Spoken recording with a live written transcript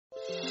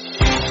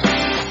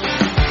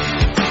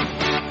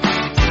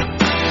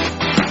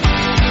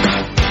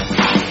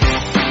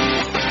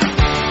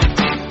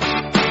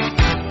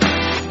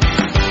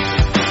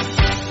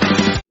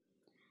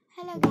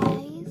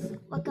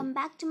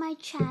my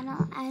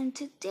channel, and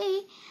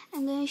today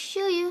I'm going to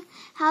show you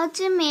how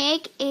to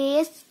make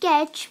a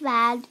sketch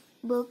pad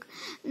book,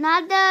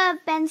 not the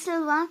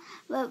pencil one,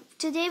 but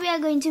today we are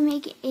going to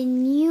make a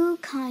new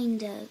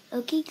kind of.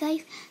 Okay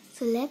guys,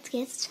 so let's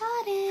get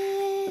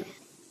started.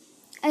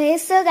 Okay,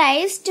 so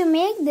guys, to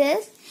make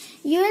this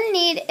you will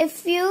need a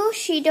few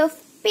sheet of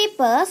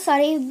paper.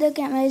 Sorry if the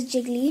camera is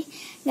jiggly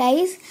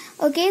guys.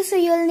 Okay, so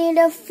you'll need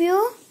a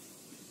few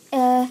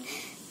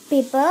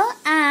paper,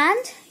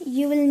 and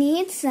you will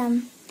need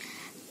some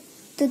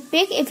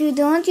toothpick. If you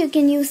don't, you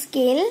can use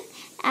scale,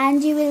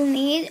 and you will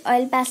need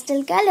oil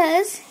pastel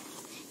colors,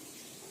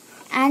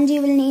 and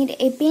you will need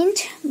a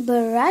paint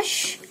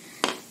brush.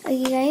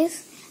 Okay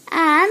guys,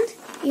 and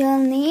you'll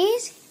need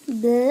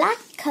black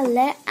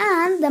color,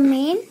 and the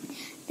main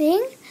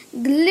thing,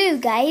 glue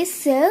guys.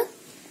 So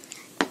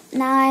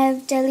now I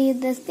have tell you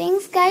the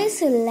things guys,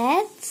 so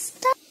let's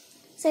start.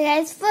 So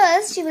guys,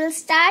 first you will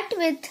start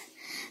with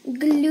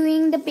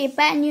gluing the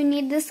paper, and you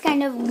need this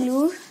kind of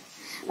glue.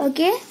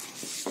 Okay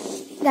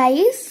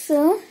guys,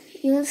 so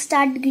you will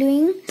start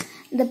gluing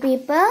the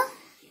paper.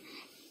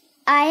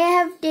 I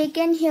have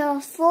taken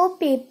here 4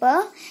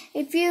 paper.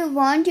 If you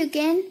want, you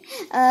can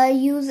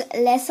use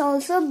less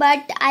also, but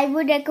I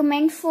would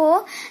recommend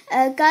 4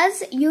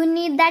 because you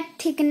need that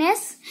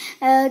thickness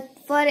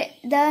for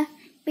the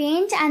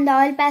paint and the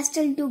oil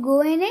pastel to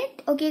go in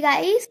it. Okay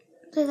guys,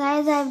 so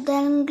guys, I've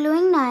done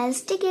gluing. Now I'll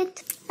stick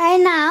it. Right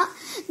now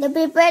the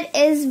paper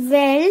is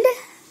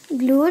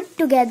glued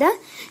together.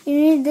 You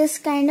need this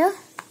kind of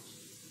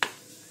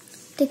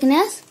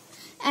thickness.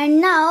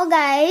 And now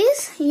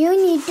guys, you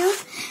need to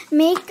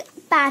make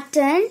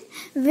pattern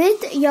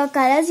with your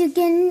colors. You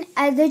can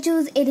either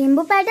choose a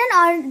rainbow pattern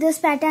or this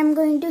pattern I'm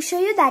going to show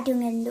you, that you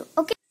can do.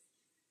 Okay,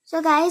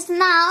 so guys,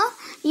 now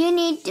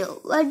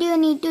what you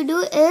need to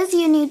do is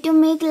you need to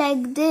make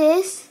like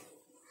this,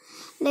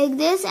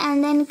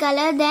 and then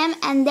color them,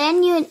 and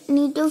then you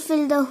need to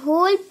fill the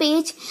whole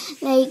page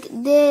like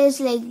this.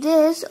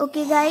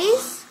 Okay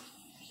guys.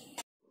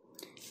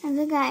 And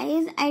so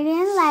guys, I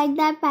didn't like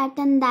that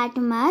pattern that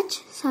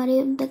much. Sorry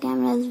if the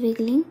camera is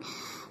wiggling.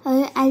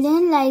 I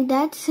didn't like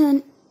that,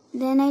 so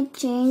then I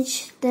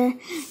changed the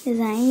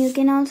design. You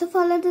can also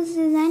follow this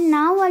design.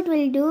 Now what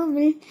we'll do,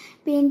 we'll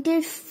paint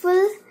it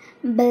full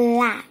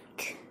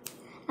black.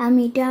 I'm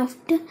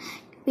after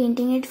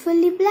painting it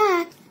fully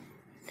black.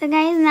 So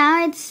guys,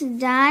 now it's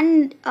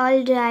done,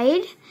 all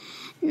dried.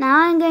 Now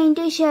I'm going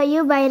to show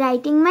you by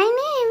writing my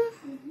name.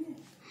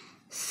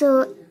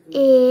 So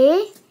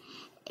A-K-R-I-T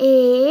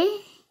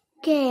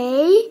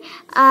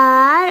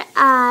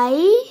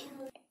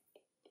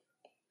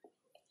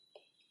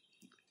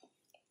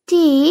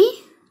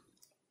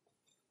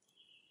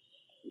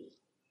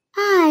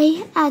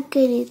I,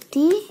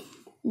 Akriti,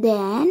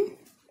 then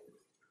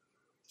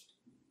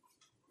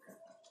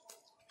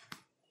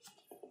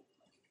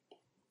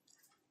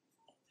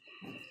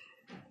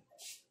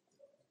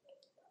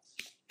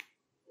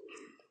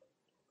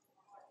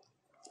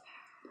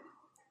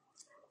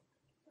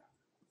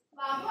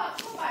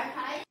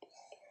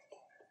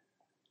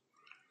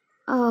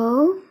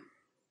O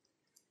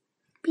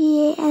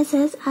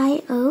P-A-S-S-I-O-N,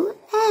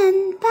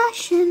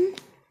 passion.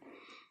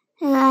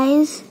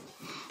 Guys,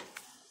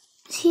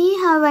 see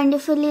how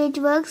wonderfully it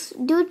works.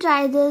 Do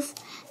try this.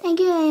 Thank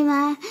you very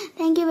much.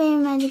 Thank you very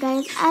much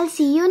guys. I'll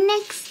see you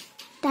next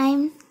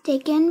time.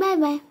 Take care and bye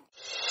bye.